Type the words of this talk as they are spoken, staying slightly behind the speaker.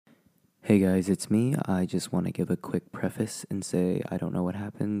Hey guys, it's me. I just want to give a quick preface and say I don't know what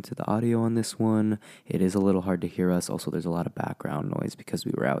happened to the audio on this one. It is a little hard to hear us. Also, there's a lot of background noise because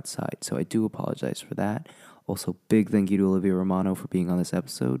we were outside, so I do apologize for that. Also, big thank you to Olivia Romano for being on this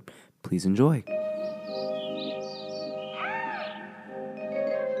episode. Please enjoy.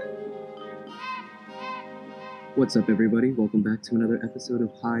 What's up, everybody? Welcome back to another episode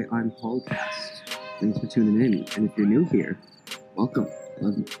of Hi, I'm Paulcast. Thanks for tuning in, and if you're new here, welcome.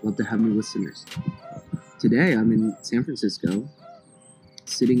 Love to have new listeners. Today, I'm in San Francisco,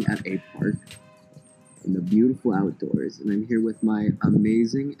 sitting at a park in the beautiful outdoors, and I'm here with my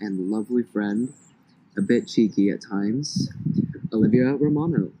amazing and lovely friend, a bit cheeky at times, Olivia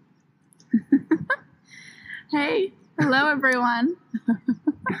Romano. Hey, hello everyone.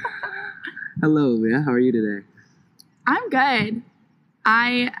 Hello, Olivia. How are you today? I'm good.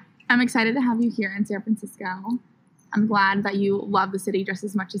 I am excited to have you here in San Francisco. I'm glad that you love the city just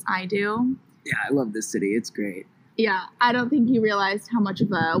as much as I do. Yeah, I love this city. It's great. Yeah, I don't think you realized how much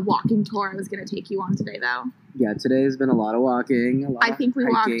of a walking tour I was going to take you on today, though. Yeah, today has been a lot of walking. I think we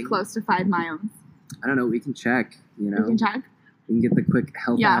hiking. walked close to 5 miles. I don't know. We can check, We can check. We can get the quick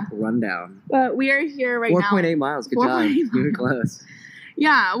health app rundown. But we are here right now. 4.8 miles. Good job. You were close.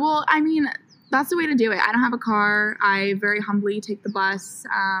 Yeah, well, I mean, that's the way to do it. I don't have a car. I very humbly take the bus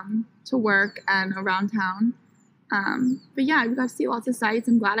to work and around town. But yeah, we got to see lots of sights.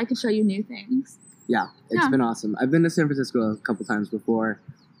 I'm glad I could show you new things. Yeah, it's been awesome. I've been to San Francisco a couple times before,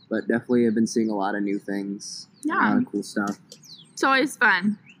 but definitely I've been seeing a lot of new things. Yeah. A lot of cool stuff. It's always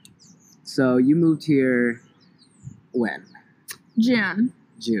fun. So you moved here when? June.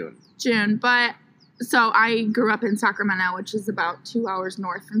 But so I grew up in Sacramento, which is about 2 hours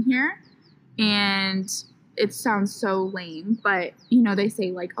north from here. And it sounds so lame, but they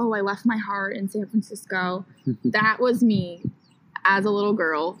say like, oh, I left my heart in San Francisco. That was me as a little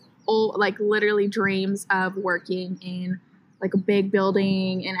girl. Like literally dreams of working in like a big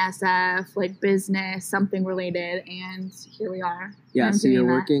building in SF, like business, something related. And here we are. Yeah, so you're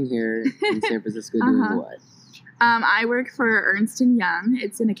working here in San Francisco doing what? I work for Ernst & Young.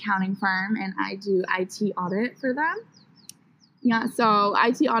 It's an accounting firm, and I do IT audit for them. Yeah, so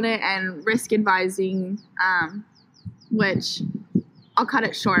IT audit and risk advising, which I'll cut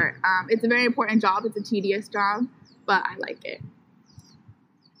it short. It's a very important job. It's a tedious job, but I like it.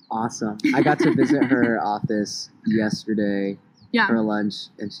 Awesome. I got to visit her office yesterday for lunch,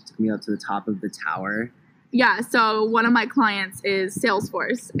 and she took me up to the top of the tower. Yeah, so one of my clients is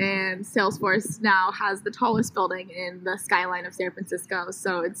Salesforce, and Salesforce now has the tallest building in the skyline of San Francisco,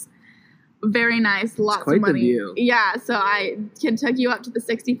 so it's very nice, lots of money. Quite the view. Yeah, so I can take you up to the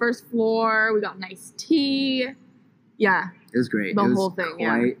 61st floor. We got nice tea. Yeah. It was great. The whole thing,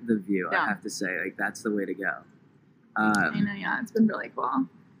 quite the view, I have to say. Like, that's the way to go. I know, yeah. It's been really cool.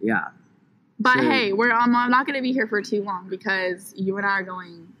 Yeah. But hey, I'm not going to be here for too long because you and I are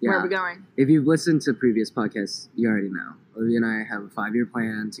going. Where are we going? If you've listened to previous podcasts, you already know. Olivia and I have a 5-year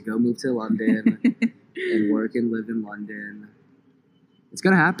plan to go move to London and work and live in London. It's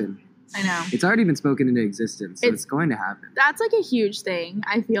going to happen. I know. It's already been spoken into existence, so it's going to happen. That's like a huge thing.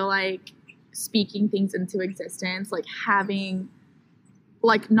 I feel like speaking things into existence, like having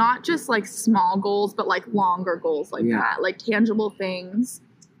like not just like small goals, but like longer goals like that, like tangible things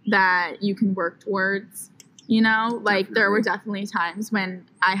that you can work towards, like there were definitely times when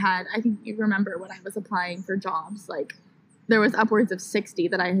I think you remember when I was applying for jobs, like there was upwards of 60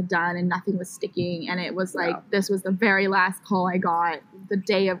 that I had done and nothing was sticking. And it was like, this was the very last call I got the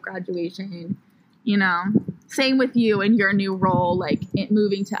day of graduation, same with you and your new role, like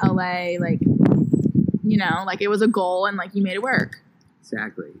moving to LA, like, like it was a goal and like you made it work.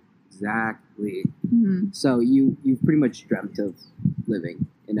 Exactly. Mm-hmm. So you've pretty much dreamt of living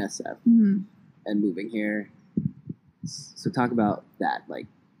in SF and moving here. So talk about that. Like,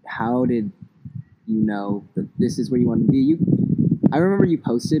 how did you know that this is where you wanted to be? I remember you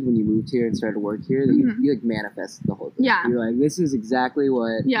posted when you moved here and started work here that you like manifested the whole thing. Yeah. You were like, this is exactly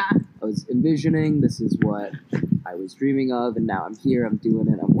what I was envisioning. This is what I was dreaming of. And now I'm here. I'm doing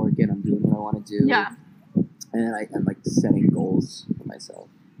it. I'm working. I'm doing what I want to do. Yeah. And I'm like setting goals for myself.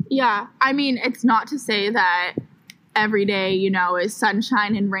 Yeah. I mean, it's not to say that every day, is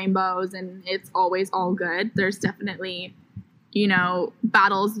sunshine and rainbows and it's always all good. There's definitely,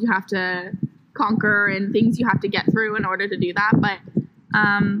 battles you have to conquer and things you have to get through in order to do that. But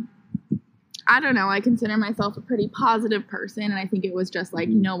I don't know. I consider myself a pretty positive person. And I think it was just like,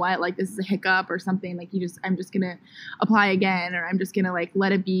 you know what, like this is a hiccup or something. Like I'm just going to apply again, or I'm just going to like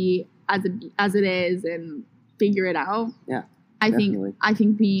let it be as it is and figure it out. Yeah. I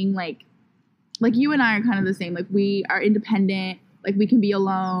think being like you and I are kind of the same. Like we are independent. like we can be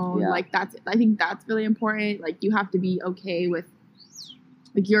alone. Yeah. Like I think that's really important. Like you have to be okay with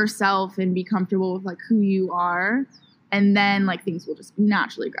like yourself and be comfortable with like who you are, and then like things will just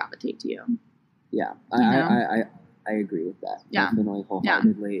naturally gravitate to you. Yeah, You know? I agree with that. Yeah. Definitely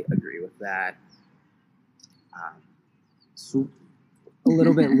wholeheartedly agree with that. So a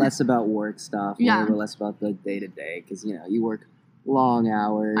little bit less about work stuff, a Yeah. little bit less about the day to day, because you work long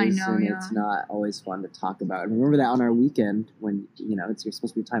hours, I know, and yeah. it's not always fun to talk about. And remember that on our weekend when it's you're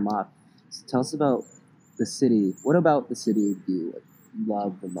supposed to be time off. So tell us about the city. What about the city do you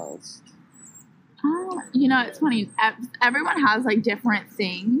love the most? It's funny. Everyone has like different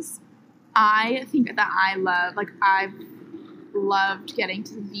things. I think that I love, like, I've loved getting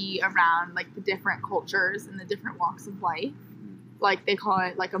to be around like the different cultures and the different walks of life. Like they call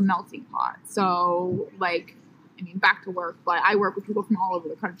it like a melting pot. So like, I mean, back to work, but I work with people from all over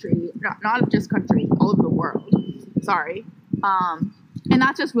the country, not just country, all over the world. Sorry. And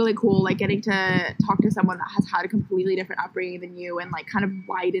that's just really cool, like getting to talk to someone that has had a completely different upbringing than you, and like kind of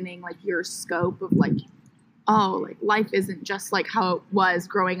widening like your scope of like, oh, like life isn't just like how it was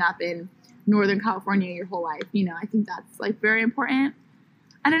growing up in Northern California your whole life. I think that's like very important.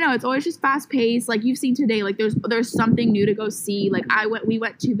 I don't know, it's always just fast paced. Like you've seen today, like there's something new to go see. Like we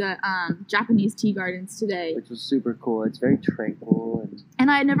went to the Japanese tea gardens today, Which was super cool. It's very tranquil and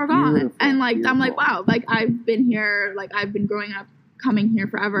I had never gone. Beautiful, And like I'm like, beautiful. wow, like I've been here, like I've been growing up coming here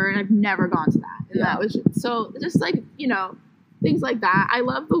forever, and I've never gone to that. And Yeah. that was just like, things like that. I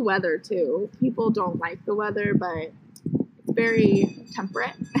love the weather too. People don't like the weather, but it's very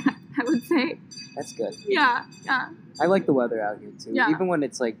temperate, I would say. That's good. Yeah. I like the weather out here too. Yeah. Even when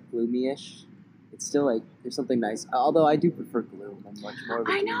it's like gloomy-ish, it's still like there's something nice. Although I do prefer gloom. I'm much more of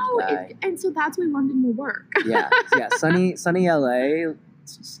a I gloom know. guy. And so that's why London will work. Yeah. Sunny LA.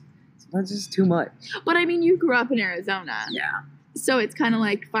 Sometimes it's just too much. But I mean, you grew up in Arizona. Yeah. So it's kind of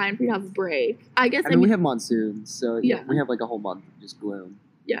like fine for you to have a break. I guess, I mean, we have monsoons, so Yeah. we have like a whole month of just gloom.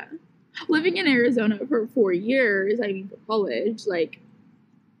 yeah. Living in Arizona for 4 years, I mean, for college, like,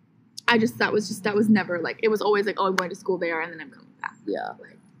 that was never, like, it was always like, oh, I'm going to school there and then I'm coming back. Yeah.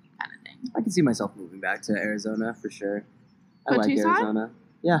 Like, kind of thing. I can see myself moving back to Arizona for sure. I But like Tucson? Arizona.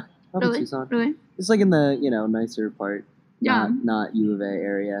 Yeah, probably Really? Tucson. Really? It's like in the nicer part. Yeah. Not U of A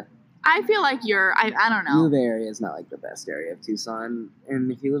area. I feel like I don't U of know. A area is not like the best area of Tucson,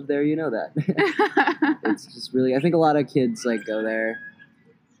 and if you live there, you know that. It's just really, I think a lot of kids like go there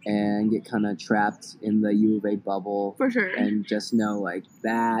and get kind of trapped in the U of A bubble For sure. and just know like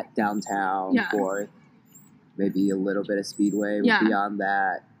that downtown, Yeah. Fourth, maybe a little bit of Speedway. But Yeah. beyond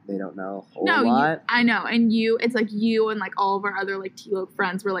that, they don't know a whole No, lot. I know. And it's like you and like all of our other like T-Loc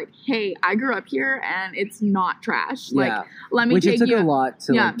friends were like, hey, I grew up here and it's not trash. Like, Yeah, let me which it take took you. a lot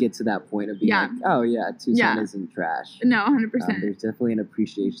to Yeah. like get to that point of being Yeah. like, oh yeah, Tucson Yeah. isn't trash. No, 100%. There's definitely an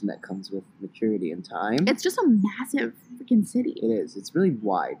appreciation that comes with maturity and time. It's just a massive freaking city. It is. It's really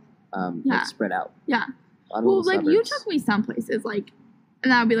wide. Yeah. Like spread out. Yeah. A lot of Well, little like you suburbs. took me some places, like,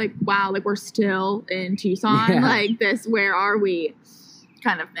 and I would be like, wow, like we're still in Tucson, Yeah. like this, where are we,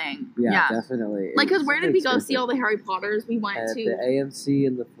 kind of thing. Yeah, definitely. Like, cause It's where did we go expensive. see all the Harry Potters? We went At to. the AMC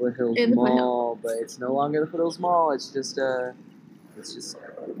in the Foothills In the Mall, but it's no longer the Foothills Mall. It's just like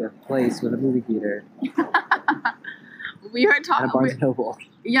a place with a movie theater We were and a talking. Barnes and Noble.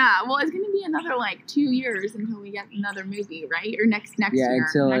 Yeah, well, it's gonna be another like 2 years until we get another movie, right? Or next Yeah, year.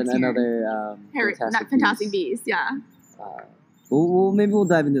 until next year. another Harry, Fantastic Fantastic Beasts. Beasts. Yeah. Maybe we'll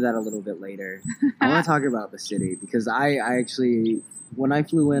dive into that a little bit later. I want to talk about the city because I actually, when I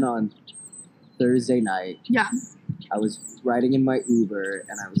flew in on Thursday night, Yeah. I was riding in my Uber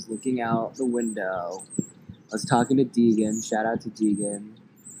and I was looking out the window. I was talking to Deegan. Shout out to Deegan.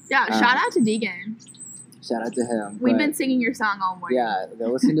 Yeah. Shout out to Deegan. Shout out to him. We've But, been singing your song all morning. yeah,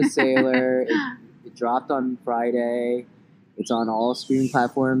 go listen to Sailor. It dropped on Friday. It's on all streaming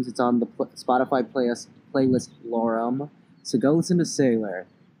platforms. It's on the Spotify playlist Lorem. So go listen to Sailor.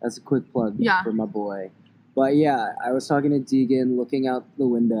 That's a quick plug Yeah. for my boy. But yeah, I was talking to Deegan, looking out the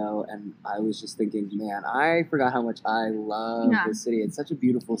window, and I was just thinking, man, I forgot how much I love Yeah. this city. It's such a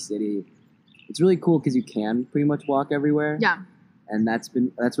beautiful city. It's really cool because you can pretty much walk everywhere. Yeah. And that's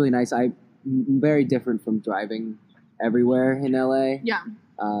really nice. I'm very different from driving everywhere in LA. Yeah.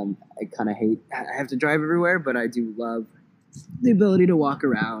 I kind of hate I have to drive everywhere, but I do love the ability to walk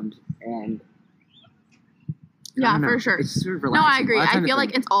around and I Yeah, don't know. for sure. It's sort of No, relaxing. I agree. A lot of I time feel to like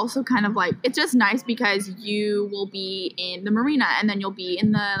think. it's also kind of like, it's just nice because you will be in the marina and then you'll be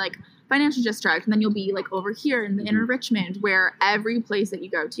in the like financial district and then you'll be like over here in the inner Richmond, where every place that you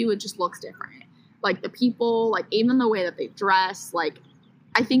go to, it just looks different. Like the people, like even the way that they dress, like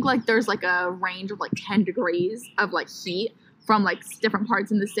I think like there's like a range of like 10 degrees of like heat, from like different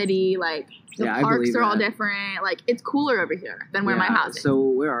parts in the city. Like the Yeah, I parks believe are all that. different. Like it's cooler over here than where my house is. So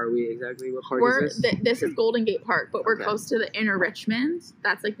where are we exactly? What part is this? This is Golden Gate Park, but we're Okay. close to the inner Richmond.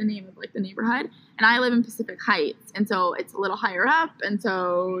 That's like the name of like the neighborhood. And I live in Pacific Heights, and so it's a little higher up, and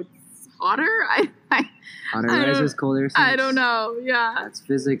so it's hotter. Hotter I don't- rises, colder sinks. I don't know. Yeah. That's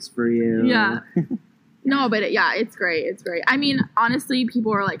physics for you. Yeah. No, but it's great. It's great. I mean, honestly,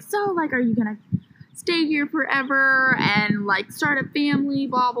 people are like, so like, are you gonna stay here forever and like start a family?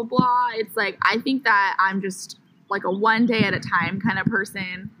 Blah blah blah. It's like I think that I'm just like a one day at a time kind of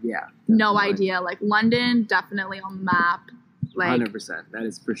person. Yeah. No definitely. idea. Like London, definitely on the map. Like 100%. That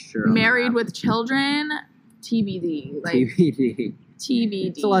is for sure. on the married map. with children, TBD. Like TBD. TBD.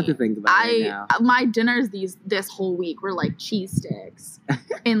 It's a lot to think about right now. My dinners this whole week were like cheese sticks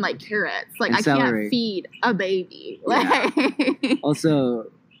and like carrots. Like And I celery. can't feed a baby. Yeah. Like Also,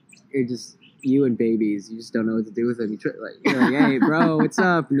 you're just you and babies. You just don't know what to do with them. You're like, hey, bro, what's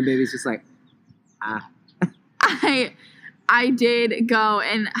up? And the baby's just like, ah. I did go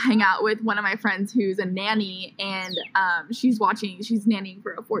and hang out with one of my friends who's a nanny, and she's nannying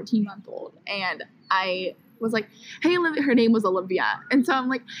for a 14-month-old, and I was like, hey Olivia, her name was Olivia, and so I'm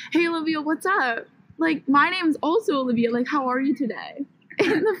like, hey Olivia, what's up? Like my name's also Olivia, like how are you today?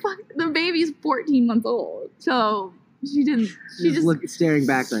 And the baby's 14 months old, so she just staring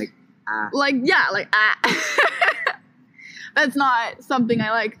back like, ah. like That's not something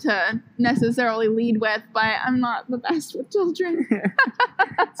I like to necessarily lead with, but I'm not the best with children.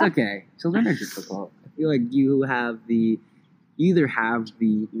 It's okay. Children are difficult. I feel like you either have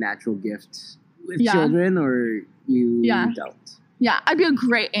the natural gift with Yeah. children or you Yeah. don't. Yeah, I'd be a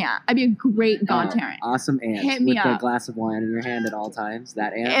great aunt. I'd be a great godparent. Awesome aunt Hit me with a up. glass of wine in your hand at all times.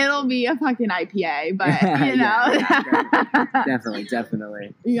 That aunt. It'll be a fucking IPA, but Yeah, you know.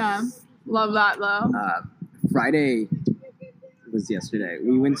 Definitely. Yeah, love that though. Friday was yesterday.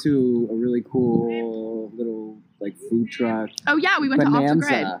 We went to a really cool little like food truck Oh yeah, we went to Off the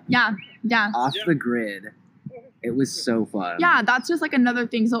Grid. Bonanza. Yeah. off the grid. It was so fun. Yeah, that's just like another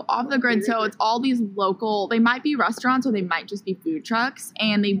thing. So Off the Grid, so it's all these local, they might be restaurants or they might just be food trucks,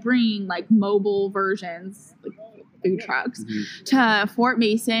 and they bring like mobile versions, like food trucks, Mhm. to Fort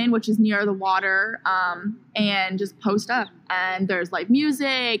Mason, which is near the water, and just post up. And there's like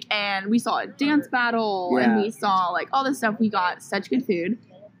music, and we saw a dance battle, and Yeah. we saw like all this stuff. We got such good food.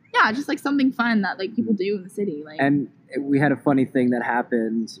 Yeah, just like something fun that like people do in the city. Like, And we had a funny thing that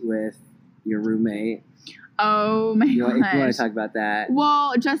happened with your roommate. oh my If you want gosh. to talk about that.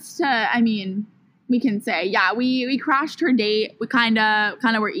 Well, just to, I mean, we can say, yeah, we crashed her date. We kind of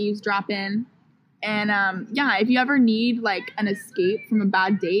were eavesdropping. And yeah, if you ever need like an escape from a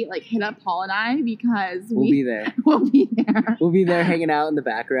bad date, like hit up Paul and I, because We'll be there. we'll be there. We'll be there hanging out in the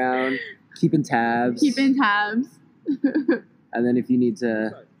background, keeping tabs. Keeping tabs. And then if you need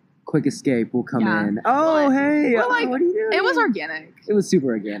to quick escape, we'll come Yeah. in. Oh, hey. Well, like, what are you doing? It was organic. It was super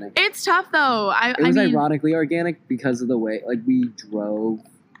organic. It's tough though. It was I mean, ironically organic because of the way, like, we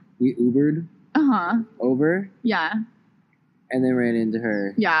Ubered over Yeah. and then ran into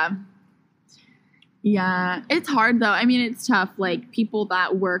her. Yeah. Yeah. It's hard though. I mean, it's tough. Like people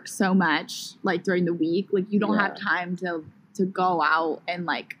that work so much like during the week, like you don't have Yeah. time to go out and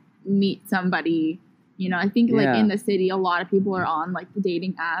like meet somebody. You know, I think like Yeah. in the city a lot of people are on like the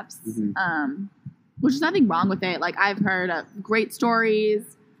dating apps. Mhm. Which is nothing wrong with it. Like I've heard great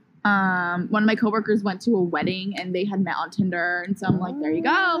stories. One of my coworkers went to a wedding and they had met on Tinder, and so I'm like, there you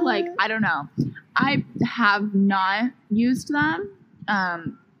go. Like, I don't know. I have not used them.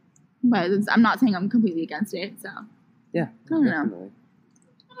 But I'm not saying I'm completely against it, so Yeah, don't know. definitely.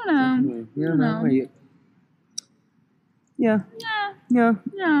 I don't know. Definitely. You don't know. know. Are you... Yeah, Yeah, yeah.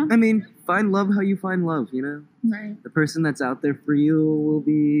 yeah. I mean, find love how you find love, you know? Right. The person that's out there for you will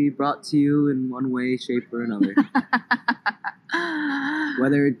be brought to you in one way, shape, or another.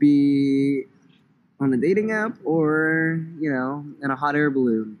 Whether it be on a dating app or, you know, in a hot air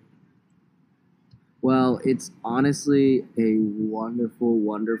balloon. Well, it's honestly a wonderful,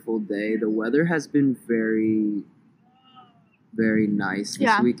 wonderful day. The weather has been very, very nice this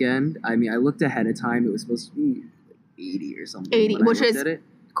Yeah. weekend. I mean, I looked ahead of time. It was supposed to be 80 or something. 80, when I which looked is at it,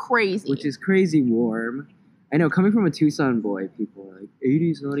 Crazy. which is crazy warm. I know, coming from a Tucson boy, people are like,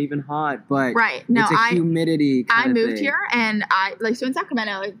 80 is not even hot, but right. No, it's a humidity I kind of moved thing. here, and so in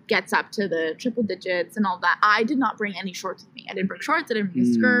Sacramento it gets up to the triple digits and all that. I did not bring any shorts with me. I didn't bring shorts. I didn't bring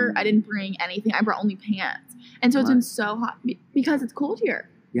a skirt. I didn't bring anything. I brought only pants. And so it's What? been so hot because it's cold here.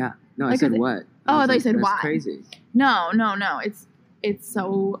 Yeah. No, I Like, said is it- what? Oh, I was thought you said that's why. crazy. No. It's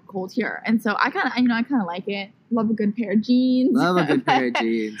so cold here, and so I kind of like it. Love a good pair of jeans. Love a good pair of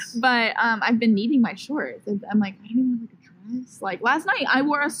jeans. But I've been needing my shorts. I'm like, I don't even have like a this? Like last night, I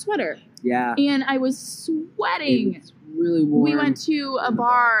wore a sweater. Yeah. And I was sweating. It's really warm. We went to a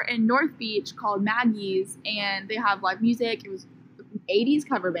bar in North Beach called Maggie's, and they have live music. It was an 80s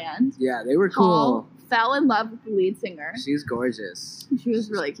cover band. Yeah, they were cool. Paul fell in love with the lead singer. She's gorgeous. She was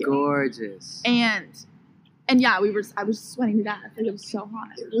really cute. Gorgeous. And yeah, I was sweating to death. Like, it was so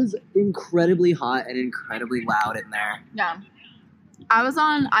hot. It was incredibly hot and incredibly loud in there. Yeah.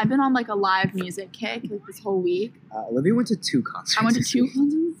 I've been on like a live music kick like this whole week. Olivia went to 2 concerts. I went to 2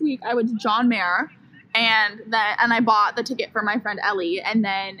 concerts this week. I went to John Mayer, and I bought the ticket for my friend Ellie, and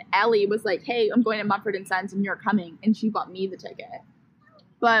then Ellie was like, "Hey, I'm going to Mumford and Sons, and you're coming," and she bought me the ticket.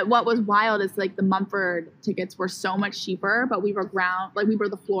 But what was wild is like the Mumford tickets were so much cheaper, but we were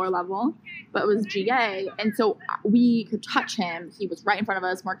the floor level, but it was GA, and so we could touch him. He was right in front of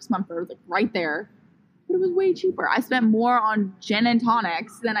us. Marcus Mumford was like right there. But it was way cheaper. I spent more on gin and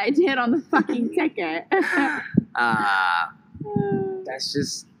tonics than I did on the fucking ticket. That's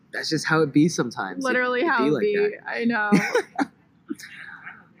just how it be sometimes. Literally how it be. Like I know.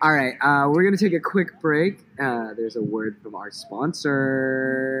 All right, we're gonna take a quick break. There's a word from our sponsor.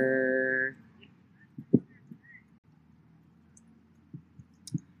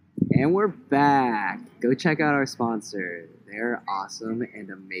 And we're back. Go check out our sponsor. They're awesome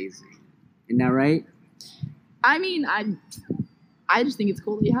and amazing. Isn't that right? I mean, I just think it's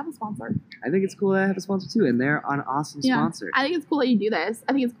cool that you have a sponsor. I think it's cool that I have a sponsor too, and they're an awesome sponsor. I think it's cool that you do this.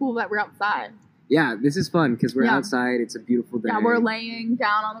 I think it's cool that we're outside. Yeah, this is fun because we're outside. It's a beautiful day. Yeah, we're laying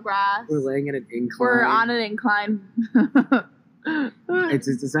down on the grass. We're laying in an incline. We're on an incline.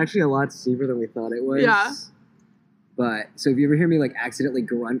 It's actually a lot steeper than we thought it was. Yeah. But, so if you ever hear me, like, accidentally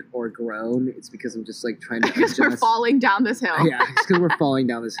grunt or groan, it's because I'm just, like, trying to Because we're falling down this hill. Yeah, it's because we're falling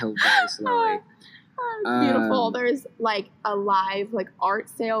down this hill very slowly. It's beautiful. There's, like, a live, like, art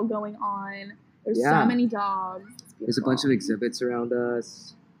sale going on. There's so many dogs. There's a bunch of exhibits around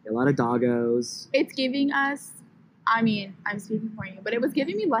us. A lot of doggos. It's giving us, I mean, I'm speaking for you, but it was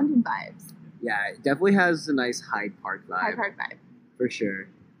giving me London vibes. Yeah, it definitely has a nice Hyde Park vibe. Hyde Park vibe. For sure.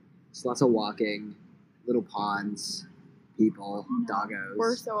 Just lots of walking, little ponds, people, doggos.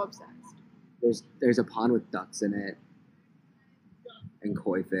 We're so obsessed. There's a pond with ducks in it. And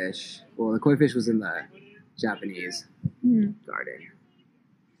koi fish. Well, the koi fish was in the Japanese garden.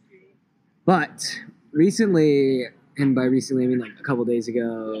 But recently, and by recently I mean like a couple days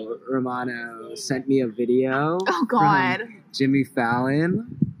ago, Romano sent me a video. Oh God. From Jimmy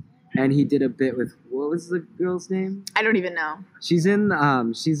Fallon, and he did a bit with, what was the girl's name? I don't even know. She's in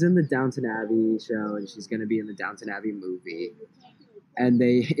the Downton Abbey show, and she's gonna be in the Downton Abbey movie. And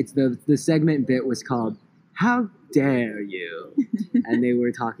the segment bit was called "How Dare You," and they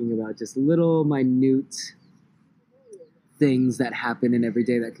were talking about just little minute things that happen in every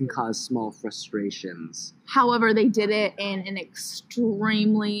day that can cause small frustrations. However, they did it in an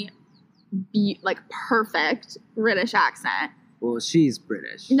extremely perfect British accent. Well, she's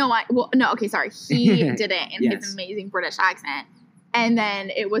British. Okay, sorry. He did it in his amazing British accent. And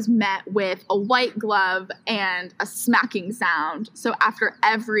then it was met with a white glove and a smacking sound. So after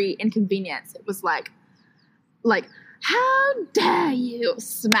every inconvenience, it was like, how dare you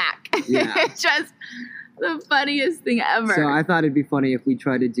smack? Yeah. It's just the funniest thing ever. So I thought it'd be funny if we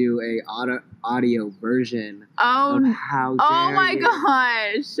tried to do a audio version of How Dare Oh my You.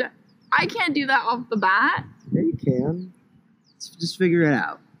 gosh. I can't do that off the bat. Yeah, you can. Just figure it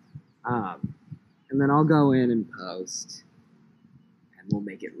out. And then I'll go in and post. And we'll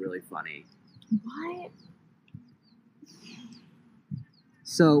make it really funny. What?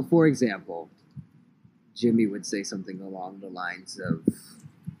 So, for example, Jimmy would say something along the lines of,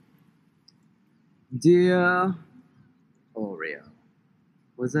 "Dear Oreo."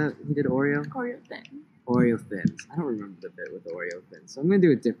 Was that, he did Oreo? Oreo thing. Oreo Thins. I don't remember the bit with Oreo Thins, so I'm going to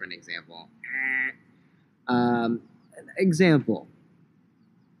do a different example. Example.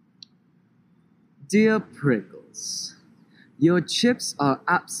 "Dear Pringles, your chips are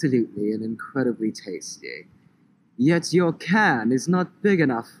absolutely and incredibly tasty, yet your can is not big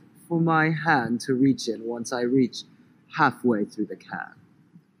enough for my hand to reach in once I reach halfway through the can.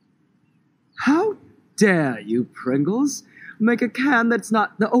 How dare you, Pringles, make a can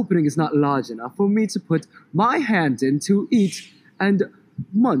the opening is not large enough for me to put my hand in to eat and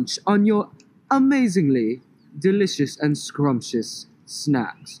munch on your amazingly delicious and scrumptious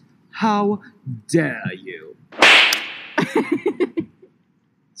snacks. How dare you?"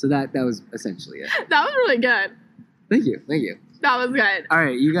 So that was essentially it. That was really good. Thank you. That was good. All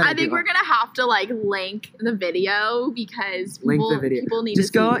right, you got. I think we're gonna have to link the video because people need to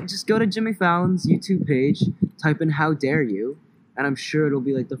see. Just go to Jimmy Fallon's YouTube page, type in "How Dare You," and I'm sure it'll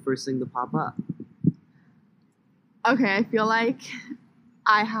be like the first thing to pop up. Okay, I feel like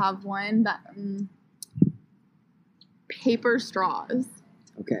I have one that paper straws.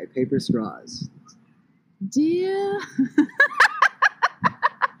 Okay, paper straws. Dear,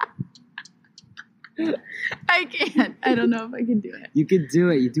 I can't. I don't know if I can do it. You could do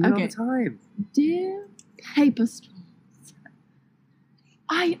it. You do it all Okay. the time. Dear paper straws,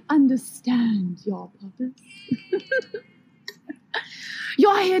 I understand your purpose.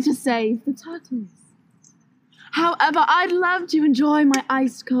 You're here to save the turtles. However, I'd love to enjoy my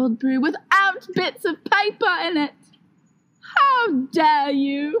ice cold brew without bits of paper in it. How dare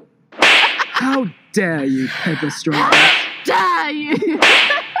you? How dare you, paper straws? Dare you?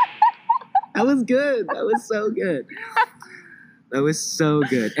 That was good. That was so good. That was so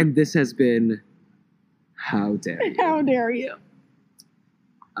good. And this has been How Dare You. How dare you?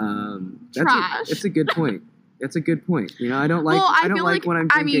 Trash. That's a good point. That's a good point. You know, I don't like. Well, I don't feel like when I'm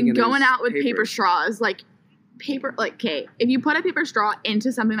drinking. and going there's out with paper straws, like paper, like okay, if you put a paper straw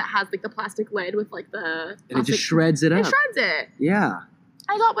into something that has like the plastic lid with like the and it just shreds it it up. shreds it. Yeah.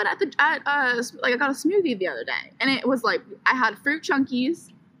 I got one I got a smoothie the other day, and it was like I had fruit chunkies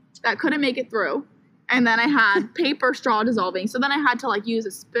that couldn't make it through, and then I had paper straw dissolving, so then I had to like use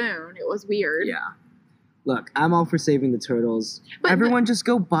a spoon. It was weird. Yeah. Look, I'm all for saving the turtles. But Everyone, just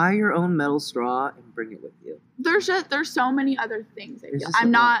go buy your own metal straw and bring it with you. there's so many other things. I There's feel. just I'm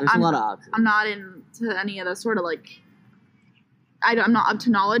a lot- not. There's a lot of options. I'm not into any of the sort of like. I'm not up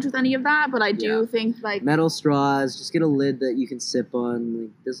to knowledge with any of that, but I do think like Metal straws. Just get a lid that you can sip on.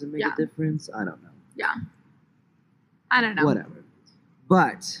 Like, does it make Yeah. a difference? I don't know. I don't know. Whatever.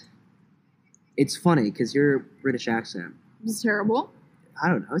 But it's funny because your British accent. It's terrible. I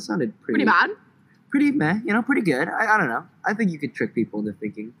don't know. It sounded Pretty bad. Pretty meh. You know, pretty good. I don't know. I think you could trick people into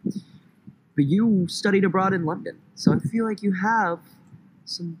thinking. But you studied abroad in London, so I feel like you have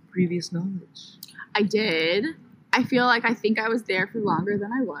some previous knowledge. I did. I feel like I think I was there for longer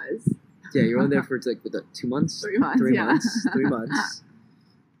than I was. Yeah, you were only there for like what, 2 months? 3 months. 3 yeah. months. 3 months.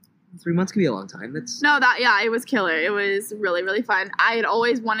 3 months can be a long time. That's No, it was killer. It was really, really fun. I had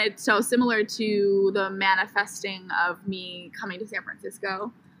always wanted, so similar to the manifesting of me coming to San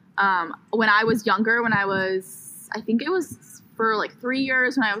Francisco. When I was younger, I think it was for like 3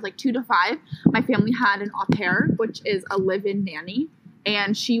 years, when I was like 2 to 5, my family had an au pair, which is a live-in nanny.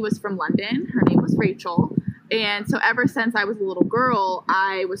 And she was from London. Her name was Rachel. And so ever since I was a little girl,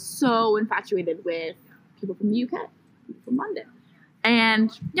 I was so infatuated with people from the UK, people from London. And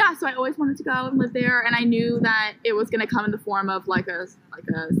yeah, so I always wanted to go and live there, and I knew that it was going to come in the form of like a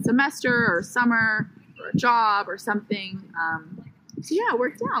semester or summer or a job or something. So yeah, it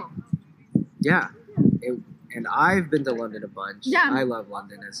worked out. yeah. And I've been to London a bunch. Yeah. I love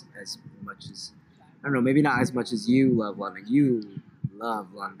London as much as, I don't know, maybe not as much as you love London. You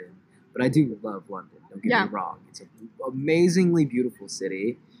love London, but I do love London. Don't get me wrong. It's an amazingly beautiful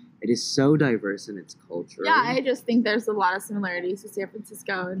city. It is so diverse in its culture. Yeah, I just think there's a lot of similarities to San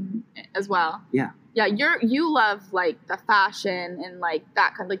Francisco as well. Yeah. Yeah, you love like the fashion and like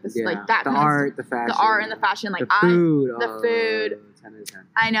that kind of like this like that the kind art, of the fashion, the art and the fashion. Like the food, the food. 10 out of 10.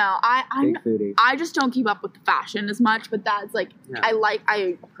 I know. I'm Big foodie. I just don't keep up with the fashion as much, but that's like Yeah.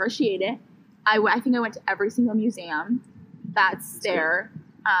 I appreciate it. I think I went to every single museum that's there.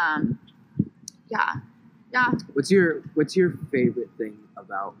 Yeah. What's your favorite thing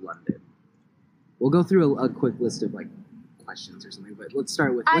about London? We'll go through a quick list of like questions or something, but let's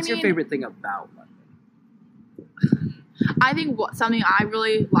start with what's your favorite thing about London? I think something I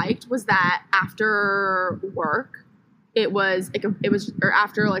really liked was that after work,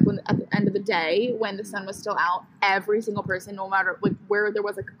 after like when at the end of the day when the sun was still out, every single person, no matter like where there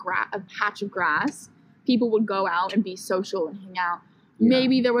was like a patch of grass, people would go out and be social and hang out. Yeah.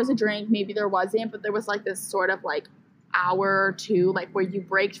 Maybe there was a drink, maybe there wasn't, but there was like this sort of like hour or two like where you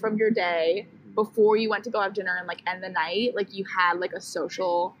braked from your day before you went to go have dinner and like end the night, like you had like a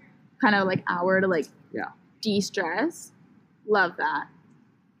social kind of like hour to like de-stress. Love that.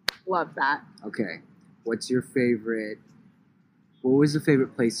 Okay. What was the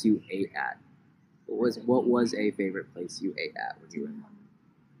favorite place you ate at? What was a favorite place you ate at when you were in London?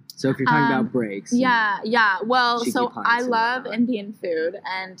 So if you're talking about breaks. Yeah. Well, cheeky so pints I and love whatnot. Indian food,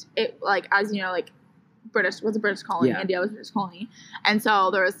 and it like, as you know, like British was a British colony. Yeah. India was a British colony, and so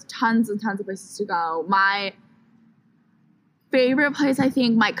there was tons and tons of places to go. My favorite place, I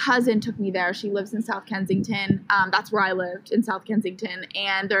think, my cousin took me there. She lives in South Kensington. That's where I lived, in South Kensington,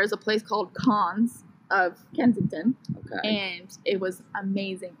 and there's a place called Cons of Kensington, Okay. and it was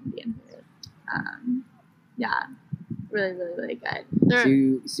amazing Indian food. Yeah, really, really, really good.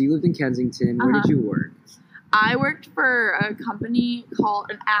 So you lived in Kensington. Where did you work? I worked for a company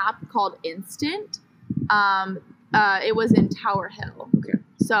an app called Instant. It was in Tower Hill. Okay.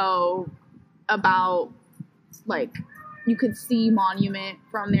 So about like you could see Monument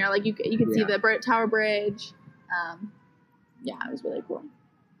from there. Like you could see the Tower Bridge. Yeah, it was really cool.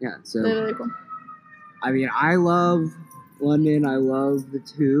 Yeah. So Really cool. I mean, I love London. I love the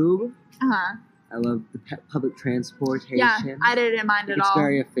Tube. I love the public transportation. Yeah, I didn't mind at all. It's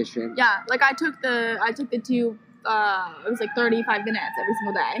very efficient. Yeah, like I took the tube. It was like 35 minutes every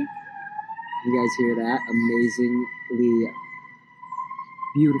single day. You guys hear that amazingly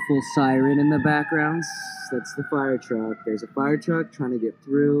beautiful siren in the background? That's the fire truck. There's a fire truck trying to get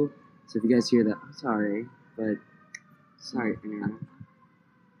through. So if you guys hear that, I'm sorry, but sorry, man.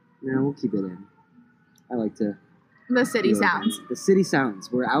 No, we'll keep it in. I like to. The city sounds. The city sounds.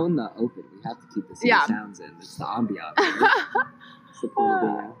 We're out in the open. We have to keep the city sounds in. It's the ambiance. Right? It's the point of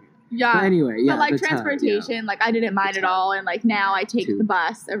being out here. Yeah. But anyway, yeah. But like transportation, like I didn't mind at all. And like now I take the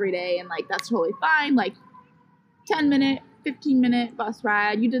bus every day and like that's totally fine. Like 10-minute, 15-minute bus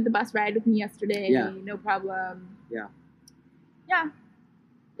ride. You did the bus ride with me yesterday. Yeah. No problem. Yeah. Yeah.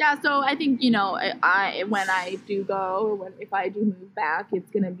 Yeah, so I think, when I do go or if I do move back,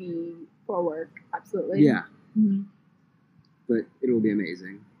 it's going to be for work. Absolutely. Yeah. Mm-hmm. But it will be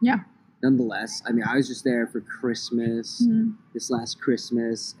amazing. Yeah. Nonetheless, I mean, I was just there for Christmas, this last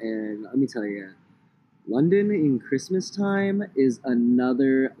Christmas, and let me tell you, London in Christmas time is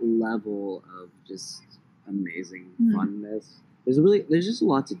another level of just amazing funness. There's just a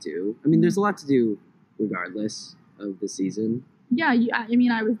lot to do. I mean, there's a lot to do regardless of the season. Yeah, I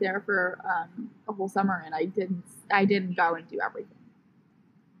mean, I was there for a whole summer, and I didn't go and do everything.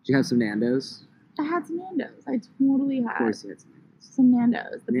 Did you have some Nando's? I had some Nando's. I totally had. Of course, you had some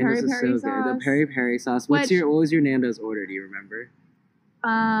Nando's. The Nando's peri-peri sauce. Good. The peri-peri sauce. What was your Nando's order? Do you remember?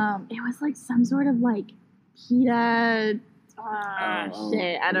 It was like some sort of like pita.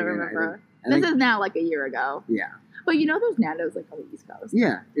 Shit, I don't remember. This is now like a year ago. Yeah. But there's Nando's like on the East Coast.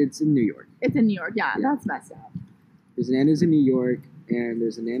 Yeah, it's in New York. It's in New York. Yeah, that's messed up. There's a Nando's in New York, and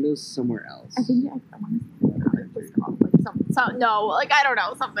there's a Nando's somewhere else. I think I want to say called like I don't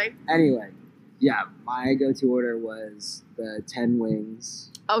know, something. Anyway, yeah, my go-to order was the 10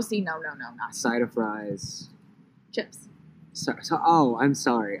 wings. Oh, see, no, not side of fries. Chips. I'm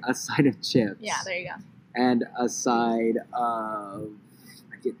sorry, a side of chips. Yeah, there you go. And a side of,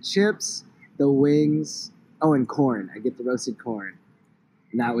 I get chips, the wings, and corn. I get the roasted corn.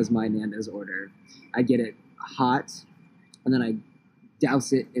 And that was my Nando's order. I get it hot, and then I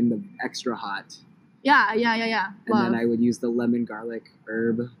douse it in the extra hot. Yeah. And then I would use the lemon garlic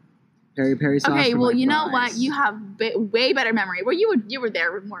herb peri-peri sauce. Okay, well, you know fries. what? You have way better memory. Well, you were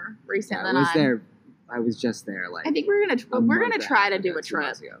there more recent than I. I was just there. Like I think we're gonna try to do a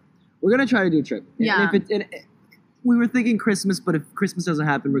trip. We're gonna try to do a trip. Yeah. And we were thinking Christmas, but if Christmas doesn't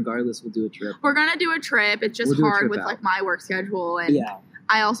happen, regardless, we'll do a trip. We're gonna do a trip. It's just hard with like my work schedule, and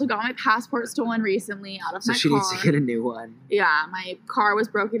I also got my passport stolen recently out of my car. So she needs to get a new one. Yeah, my car was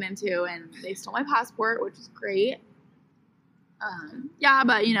broken into, and they stole my passport, which is great. Yeah,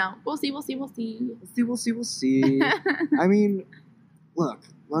 but we'll see. We'll see. I mean, look,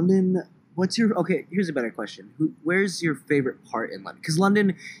 London. Here's a better question. Where's your favorite part in London? Because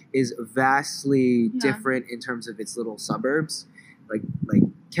London is vastly different in terms of its little suburbs. Like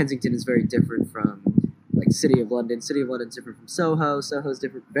Kensington is very different from like City of London. City of London is different from Soho. Soho's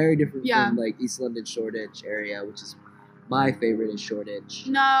different, very different from like East London, Shoreditch area, which is my favorite is Shoreditch.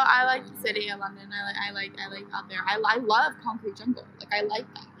 No, I like the City of London. I like out there. I love concrete jungle. Like I like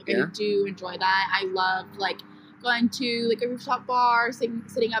that. Like I do enjoy that. I love like going to like a rooftop bar,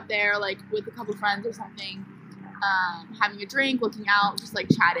 sitting up there like with a couple friends or something, having a drink, looking out, just like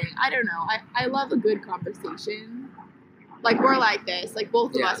chatting. I don't know. I love a good conversation. Like we're like this. Like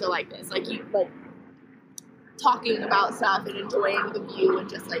both of us are like this. Like you like talking about stuff and enjoying the view and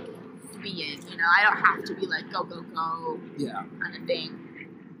just like being. I don't have to be like go kind of thing.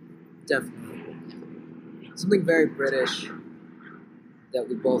 Definitely. Something very British that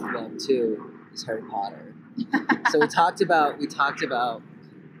we both love too is Harry Potter. So we talked about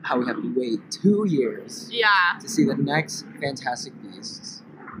how we have to wait 2 years to see the next Fantastic Beasts,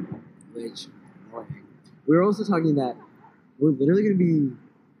 which we were also talking that we're literally going to be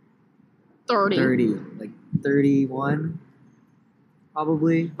 30, like 31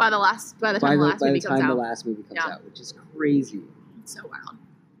 probably by the time the last movie comes out, which is crazy. It's so wild.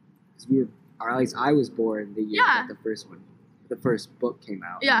 Because at least I was born the year that the first book came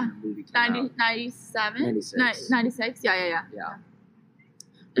out. Yeah. And the movie came out. 97? 96. 96? Yeah.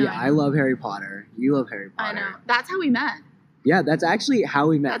 Yeah, I love Harry Potter. You love Harry Potter. I know. That's how we met. Yeah, that's actually how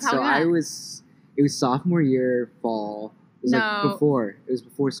we met. It was sophomore year, fall. It was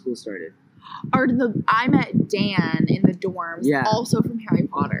before school started. I met Dan in the dorms, also from Harry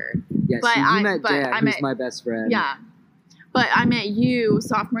Potter. Yeah, but so you met Dan, I who's met, my best friend. Yeah, but I met you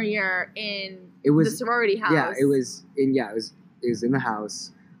sophomore year in the sorority house. Yeah, it was in the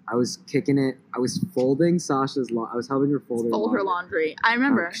house. I was kicking it. I was folding Sasha's I was helping her fold her laundry. I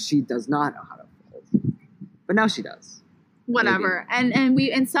remember. She does not know how to fold, but now she does. Whatever. And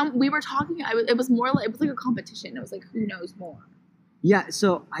we were talking. It was more like a competition. It was like who knows more. Yeah.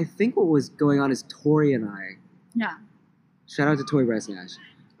 So I think what was going on is Tori and I. Yeah. Shout out to Tori Bresnash.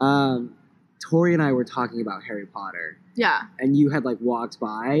 Tori and I were talking about Harry Potter. Yeah. And you had walked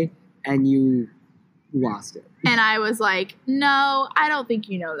by and you lost it. And I was like, no, I don't think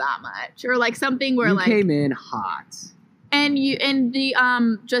you know that much. Or something where you came in hot. And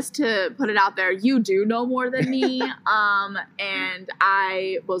just to put it out there, you do know more than me. And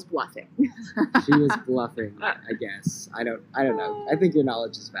I was bluffing. She was bluffing, I guess. I don't know. I think your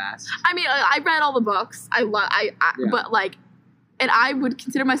knowledge is vast. I mean, I read all the books. But and I would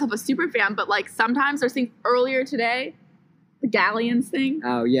consider myself a super fan, but sometimes there's things earlier today, the Galleons thing.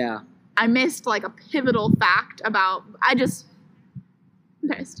 Oh yeah. I missed a pivotal fact about. I'm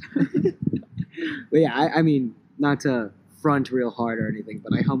pissed. But yeah, I mean, not to front real hard or anything,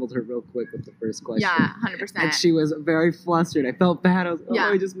 but I humbled her real quick with the first question. Yeah, 100%. And she was very flustered. I felt bad. I was like,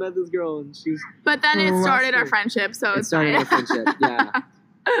 I just met this girl, and she's. But then it started our friendship, so it started our friendship. Yeah.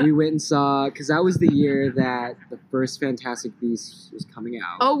 We went and saw, because that was the year that the first Fantastic Beasts was coming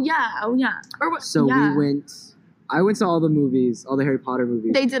out. Oh yeah. We went. I went to all the movies, all the Harry Potter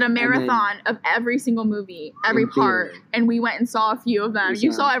movies. They did a marathon of every single movie, every part, and we went and saw a few of them.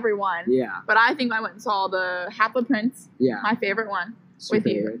 You saw everyone. Yeah. But I think I went and saw the Half-Blood Prince. Yeah. My favorite one. With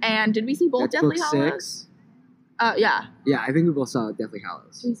you. And did we see both Deathly Hallows? 6? Yeah. Yeah, I think we both saw Deathly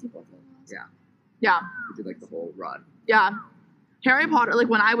Hallows. Did we see both Deathly Hallows? Yeah. Yeah. We did the whole run. Yeah. Harry Potter,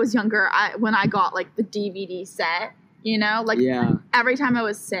 when I was younger, when I got the DVD set, every time I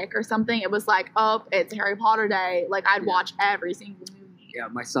was sick or something, it was it's Harry Potter day. I'd watch every single movie. Yeah,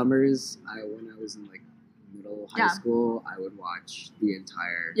 my summers, when I was in middle high school, I would watch the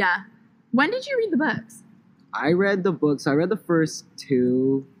entire. Yeah. When did you read the books? I read the books. I read the first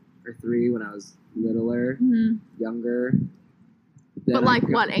 2 or 3 when I was littler, younger. But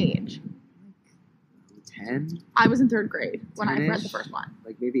what age? 10. I was in 3rd grade when I read the first one.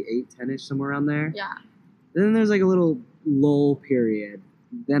 Maybe 8, 10-ish, somewhere around there. Yeah. Then there's a little lull period.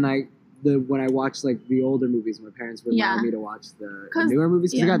 Then when I watched the older movies, my parents would allow me to watch the newer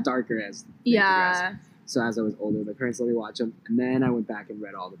movies because it got darker as they progressed. So as I was older, my parents let me watch them, and then I went back and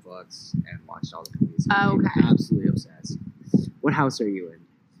read all the books and watched all the movies. Okay. Absolutely obsessed. What house are you in?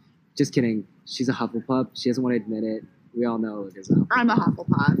 Just kidding. She's a Hufflepuff. She doesn't want to admit it. We all know it is a Hufflepuff. I'm a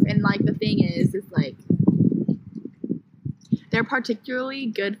Hufflepuff, and the thing is they're particularly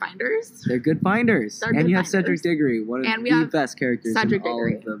good finders. They're good finders. And you have Cedric Diggory, one of the best characters in all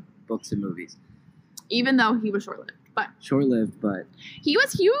of the books and movies. Even though he was short-lived. Short-lived, but... He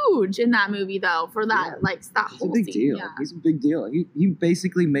was huge in that movie, though, for that, that whole scene. He's a big deal. Yeah. He's a big deal. He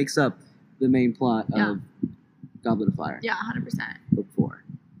basically makes up the main plot of Goblet of Fire. Yeah, 100%. Book 4.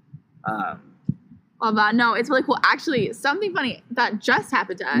 Love that. No, it's really cool. Actually, something funny that just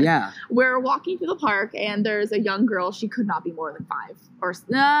happened to us. Yeah. We're walking through the park, and there's a young girl. She could not be more than 5 or 7.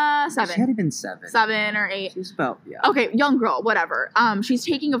 She had to been 7. 7 or 8. She was about, Okay, young girl, whatever. She's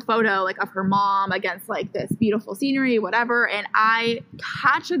taking a photo, of her mom against, this beautiful scenery, whatever, and I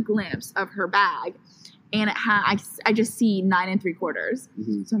catch a glimpse of her bag, and I just see 9 3/4.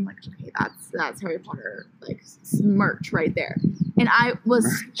 Mm-hmm. So I'm like, okay, that's Harry Potter merch right there. And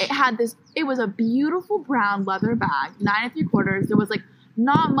it was a beautiful brown leather bag, 9 3/4. There was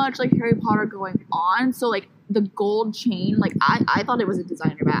not much Harry Potter going on. So the gold chain, I thought it was a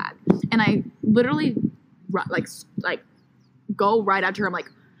designer bag. And I literally go right up to her. I'm like,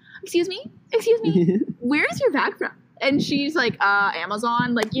 excuse me, where's your bag from? And she's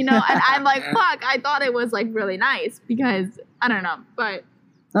Amazon, and I'm like, fuck, I thought it was really nice because I don't know, but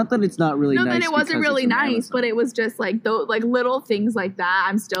not that it's not really nice. No, that it wasn't really nice, Amazon. But it was just little things like that.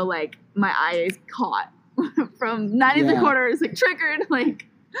 I'm still my eyes caught from 9 3/4, triggered,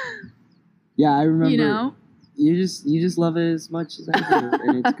 Yeah, I remember. You you just love it as much as I do,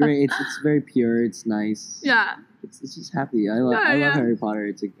 and it's great. It's very pure. It's nice. Yeah. It's just happy. I love Harry Potter.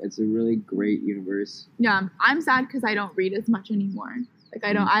 It's a really great universe. Yeah, I'm sad because I don't read as much anymore.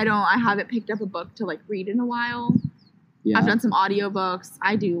 I haven't picked up a book to read in a while. Yeah. I've done some audiobooks.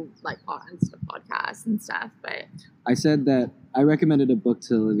 I do podcasts and stuff, but I said that I recommended a book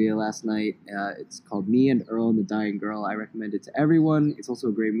to Olivia last night. It's called Me and Earl and the Dying Girl. I recommend it to everyone. It's also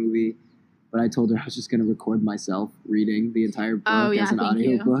a great movie. But I told her I was just going to record myself reading the entire book as an thank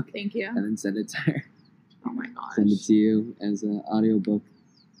audiobook. you. Thank you. And then send it to her. Oh my gosh. Send it to you as an audiobook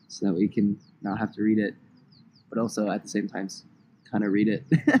so that we can not have to read it, but also at the same time kind of read it.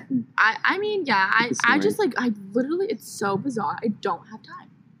 I mean, yeah, The I story. just like, I literally, it's so bizarre. I don't have time.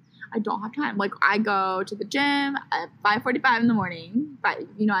 Like, I go to the gym at 5:45 in the morning, but,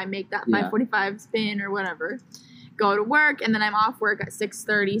 you know, I make that Yeah. 5:45 spin or whatever, go to work, and then I'm off work at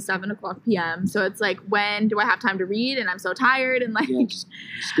 6:30, 7 o'clock p.m. So it's like, when do I have time to read? And I'm so tired, and like, Yeah, just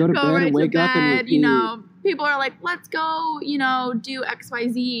go to bed right and wake to up and bed, repeat. you know. People are like, let's go, you know, do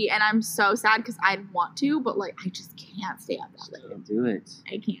XYZ. And I'm so sad because I want to, but like, I just can't stay up that late. Can't do it.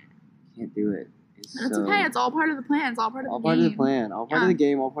 I can't. Can't do it. That's okay. It's all part of the plan. It's all part of all the part game. of the plan. All part of the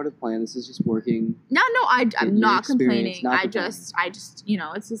game. All part of the plan. This is just working. No, I'm Getting not your experience, complaining. not I just, you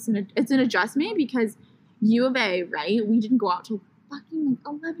know, it's just it's an adjustment because U of A, right? We didn't go out till fucking like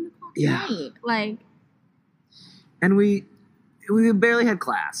 11 o'clock Yeah. at night. Like, And we barely had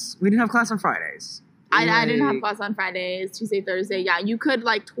class. We didn't have class on Fridays. I didn't have class on Fridays, Tuesday, Thursday. Yeah, you could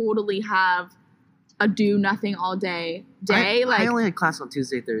like totally have a do nothing all day. I only had class on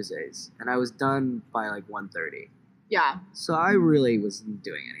Tuesday, Thursdays, and I was done by like 1:30. Yeah. So I really wasn't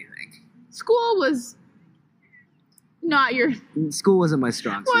doing anything. School was not your School wasn't my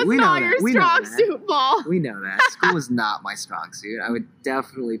strong suit. was We know not that. your We know strong that. suit, Paul. We know that. School was not my strong suit. I would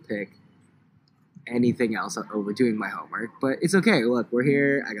definitely pick anything else over doing my homework. But it's okay. Look, we're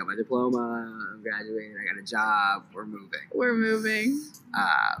here. I got my diploma. I'm graduating. I got a job. We're moving. We're moving.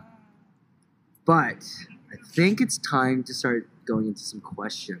 But I think it's time to start going into some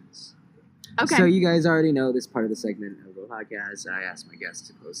questions. Okay. So you guys already know this part of the segment of the podcast. I ask my guests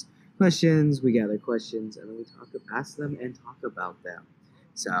to post questions. We gather questions, and then we ask them and talk about them.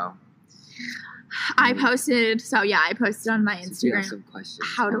 So I posted on my since we have Instagram. some questions.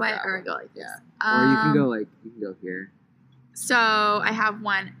 How do about I that or one. go like this? Yeah. Or you can go here. So I have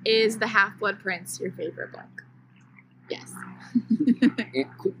one. Is The Half-Blood Prince your favorite book? Yes.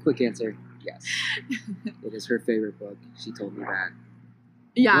 Quick answer. Yes. It is her favorite book. She told me that.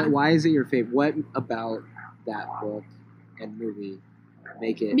 Yeah. Why is it your favorite? What about that book and movie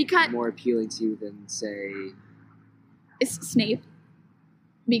make it more appealing to you than, say... It's Snape.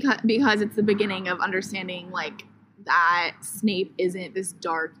 Because it's the beginning of understanding, like, that Snape isn't this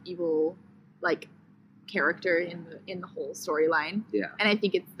dark, evil, like, character in the whole storyline. Yeah. And I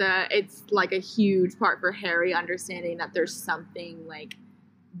think it's like a huge part for Harry understanding that there's something, like,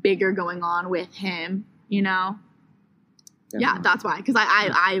 bigger going on with him, you know? Definitely. Yeah, that's why. Because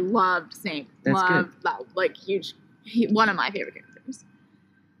I loved Snape. That's loved good. that, like, one of my favorite characters.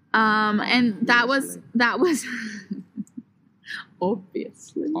 And that was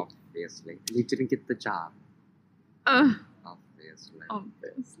obviously. Obviously. You didn't get the job. Obviously.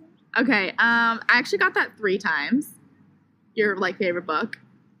 Okay, I actually got that 3 times. Your, like, favorite book.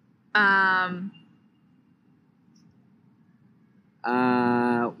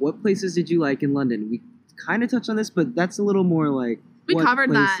 What places did you like in London? We kind of touched on this, but that's a little more like We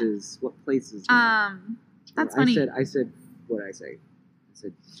covered that. What places? That's funny. I said what did I say? I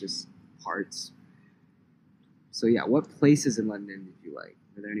said just parts. So yeah, what places in London did you like?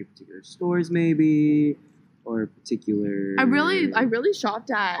 Were there any particular stores maybe? Or particular I really shopped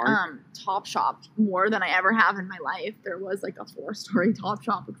at Park? Topshop more than I ever have in my life. There was like a 4-story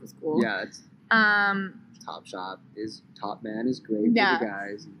Topshop, which was cool. Yeah, it's Topshop is Top Man is great Yeah. for the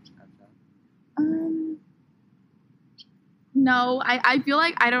guys. No, I feel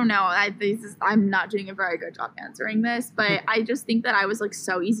like I don't know. I'm not doing a very good job answering this, but I just think that I was like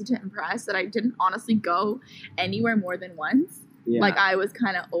so easy to impress that I didn't honestly go anywhere more than once. Yeah. Like I was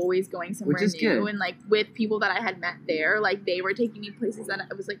kind of always going somewhere Which is new, good. and like with people that I had met there, like they were taking me places that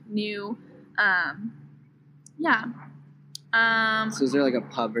I was like new. Yeah. So is there like a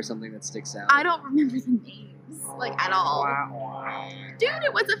pub or something that sticks out? I don't remember the names like at all. Dude,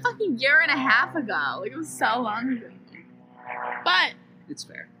 it was a fucking year and a half ago. Like it was so long ago. But It's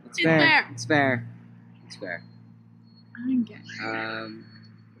fair. It's It's fair. fair. It's fair. It's fair. I don't get it.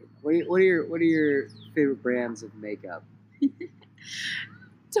 What are your favorite brands of makeup?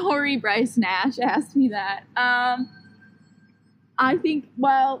 Tori Bryce Nash asked me that. I think,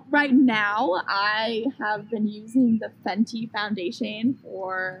 well, right now I have been using the Fenty foundation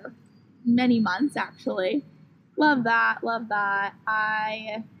for many months, actually. Love that.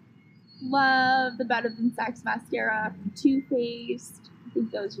 I love the Better Than Sex mascara from Too Faced. I think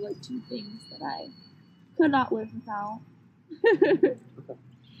those are like 2 things that I could not live without.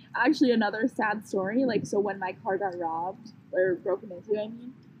 Actually, another sad story. Like, so when my car got robbed, or broken into, I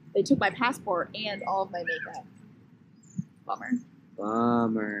mean, they took my passport and all of my makeup.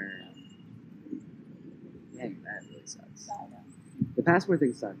 Bummer. Dang, that really sucks. I know. The passport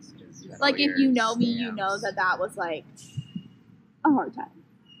thing sucks. Like, if you know me, you know that was, like, a hard time.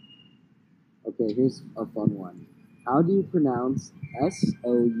 Okay, here's a fun one. How do you pronounce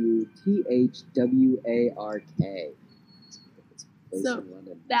Southawark? It's a place So, in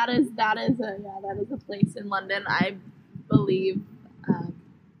London. That is a place in London, I believe.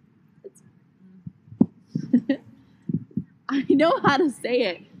 It's, I know how to say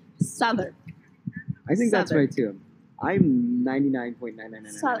it. Southern. I think that's Southern. right too. I'm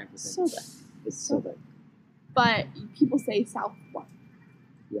 99.99999% Southern. It's Southern. But people say Southwark.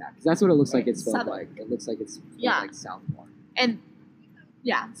 Yeah, because that's what it looks like it's spelled Southern. like. It looks like it's spelled Yeah. like Southwark. And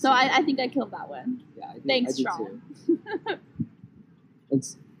yeah, so I think I killed that one. Yeah, I think, Thanks, I do Sean. too.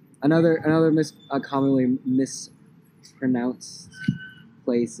 It's another commonly mispronounced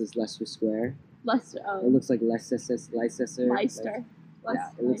place is Leicester Square. Leicester. It looks like Leicester. Leicester. Yeah,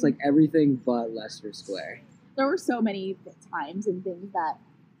 it looks like everything but Leicester Square. There were so many times and things that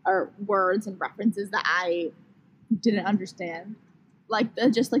are words and references that I didn't understand, like the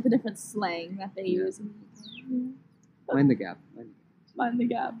different slang that they use. Mind the gap. Mind the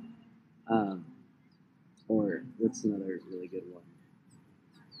gap. Or what's another really good one?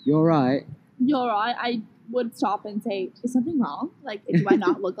 You're right. You're right. I would stop and say, "Is something wrong? Like, do I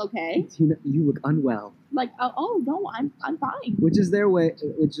not look okay? You look unwell." Like, oh no, I'm fine." Which is their way. of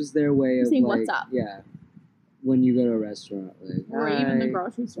Saying, like, "What's up?" Yeah. When you go to a restaurant, like, Or even the "Hi,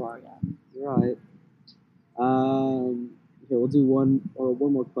 grocery store. Yeah. you're right." Here we'll do one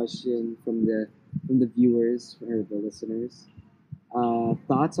more question from the viewers or the listeners.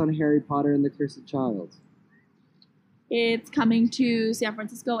 Thoughts on Harry Potter and the Cursed Child? It's coming to San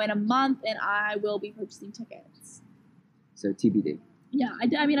Francisco in a month, and I will be purchasing tickets. So TBD. Yeah, I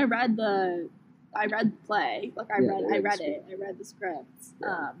read the play. Like I read the script.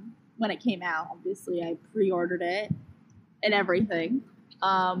 Yeah. When it came out, obviously I pre-ordered it and everything.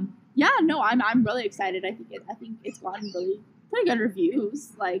 Yeah, no, I'm really excited. I think it's gotten really pretty good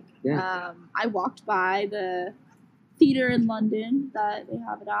reviews. Like, Yeah. I walked by the theater in London that they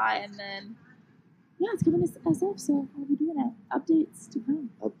have it at, and then yeah, it's coming to SF, so I'll be doing it. Updates to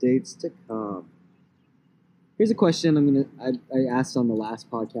come. Updates to come. Here's a question I asked on the last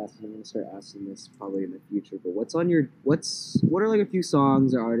podcast, and I'm gonna start asking this probably in the future. But what are like a few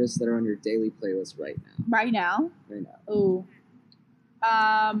songs or artists that are on your daily playlist right now? Right now. Oh.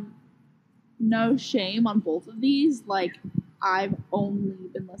 No shame on both of these. Like, I've only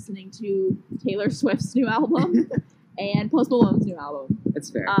been listening to Taylor Swift's new album and Post Malone's new album.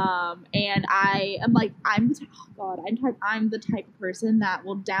 That's fair. And I am like, I'm the type of person that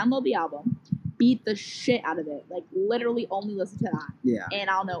will download the album, beat the shit out of it, like literally only listen to that. Yeah.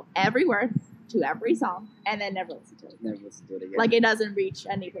 And I'll know every word to every song, and then never listen to it. Never listen to it again. Like, it doesn't reach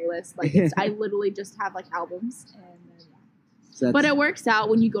any playlist. Like, I literally just have like albums, and then but it works out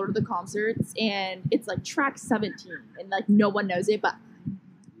when you go to the concerts and it's like track 17 and like no one knows it, but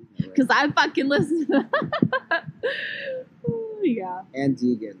because I fucking listen to that. Yeah. And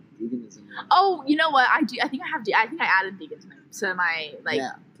Deegan. Deegan is in there. Oh, you know what? I think I added Deegan to my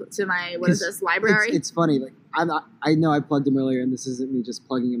what is this, library? It's funny. Like, I know I plugged him earlier, and this isn't me just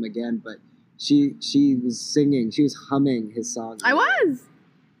plugging him again, but she was singing. She was humming his songs. I was.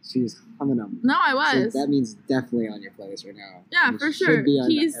 She was humming them. No, I was. So that means definitely on your playlist right now. Yeah, And it for should sure. be on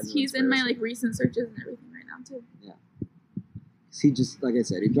He's everyone's in my playlist. like recent searches and everything right now too. He just, like I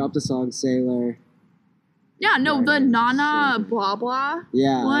said, he dropped a song, Sailor. Yeah, no, the Right. Nana So- blah blah.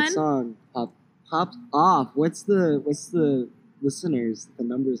 Yeah, One? that song popped off. What's the listeners? The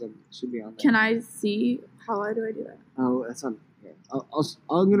numbers should be on there. Can I see? How do I do that? Oh, that's on here.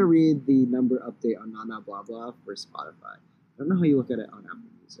 I'm gonna read the number update on Nana Blah Blah for Spotify. I don't know how you look at it on Apple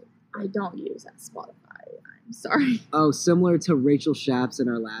Music. I don't use that Spotify. I'm sorry. Oh, similar to Rachel Shaps in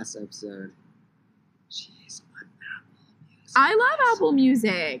our last episode. She's on Apple Music. I love Apple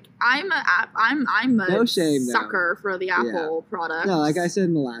Music. I'm a No shame, though. sucker for the Apple product. No, like I said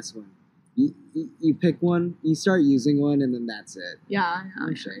in the last one, you pick one, you start using one, and then that's it. Yeah.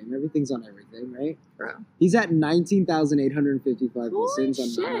 No shame. Everything's on everything, right? Bro. He's at 19,855 Holy listens on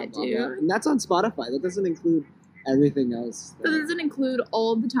shit, Nana Blah Blah. dude. And that's on Spotify. That doesn't include everything else That doesn't include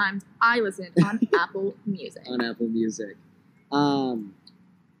all the times I listen on Apple Music. on Apple Music. I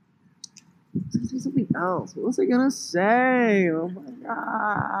was gonna say something else. What was I gonna say? Oh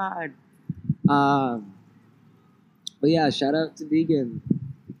my god. But yeah, shout out to Deegan.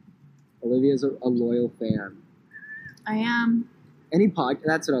 Olivia's a loyal fan. I am.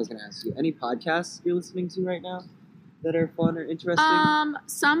 That's what I was gonna ask you. Any podcasts you're listening to right now that are fun or interesting?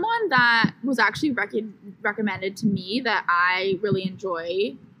 Someone that was actually recommended to me that I really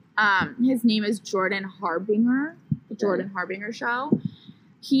enjoy His name is Jordan Harbinger, the Jordan Harbinger Show.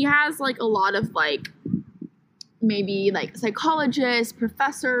 He has like a lot of like maybe like psychologists,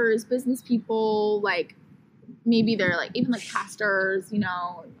 professors, business people, like maybe they're like even like pastors, you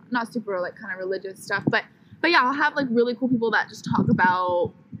know, not super like kind of religious stuff, but yeah, I'll have like really cool people that just talk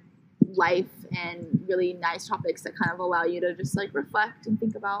about life and really nice topics that kind of allow you to just like reflect and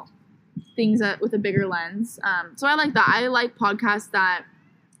think about things with a bigger lens. So I like that. I like podcasts that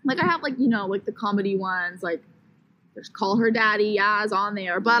like I have like, you know, like the comedy ones, like there's Call Her Daddy, is on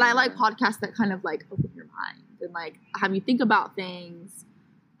there, but I like podcasts that kind of like open your mind and like have you think about things.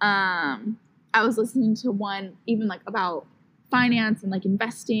 I was listening to one even like about finance and like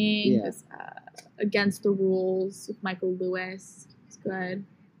investing, this Against the Rules with Michael Lewis. It's good.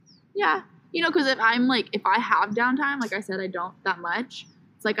 Yeah. You know, because if I have downtime, like I said, I don't that much.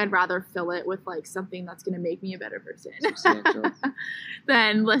 It's like I'd rather fill it with like something that's going to make me a better person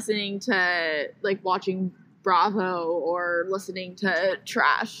than listening to like watching Bravo or listening to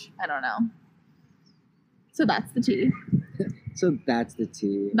trash. I don't know. So that's the tea. That's the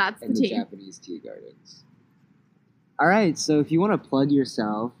tea. That's the tea. Japanese tea gardens. All right. So if you want to plug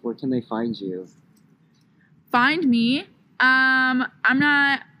yourself, where can they find you? Find me. I'm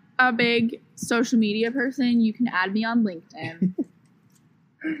not a big social media person. You can add me on LinkedIn.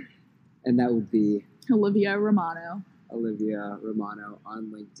 And that would be Olivia Romano. Olivia Romano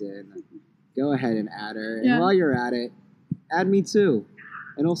on LinkedIn. Go ahead and add her. Yeah. And while you're at it, add me too.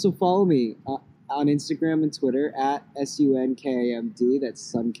 And also follow me on Instagram and Twitter at SUNKIMD,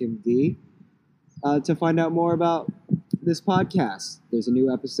 that's SunKimD, to find out more about this podcast. There's a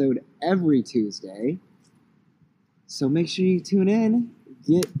new episode every Tuesday. So make sure you tune in.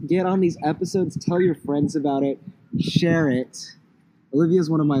 Get on these episodes. Tell your friends about it. Share it. Olivia's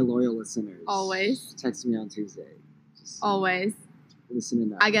one of my loyal listeners. Always. Text me on Tuesday. Always. Listen to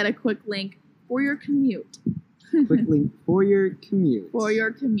that. I get a quick link for your commute. Quick link for your commute. For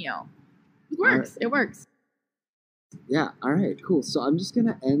your commute. It works. Right. It works. Yeah. All right. Cool. So I'm just going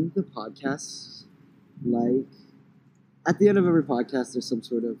to end the podcast like at the end of every podcast, there's some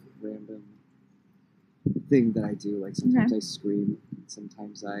sort of random thing that I do. Like sometimes I scream.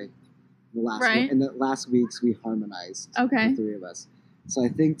 Sometimes in the last weeks, we harmonized. The three of us. So I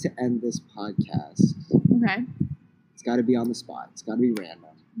think to end this podcast, it's got to be on the spot. It's got to be random.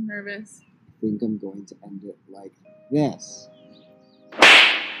 I'm nervous. I think I'm going to end it like this.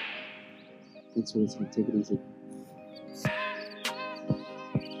 Thanks for listening. Take it easy.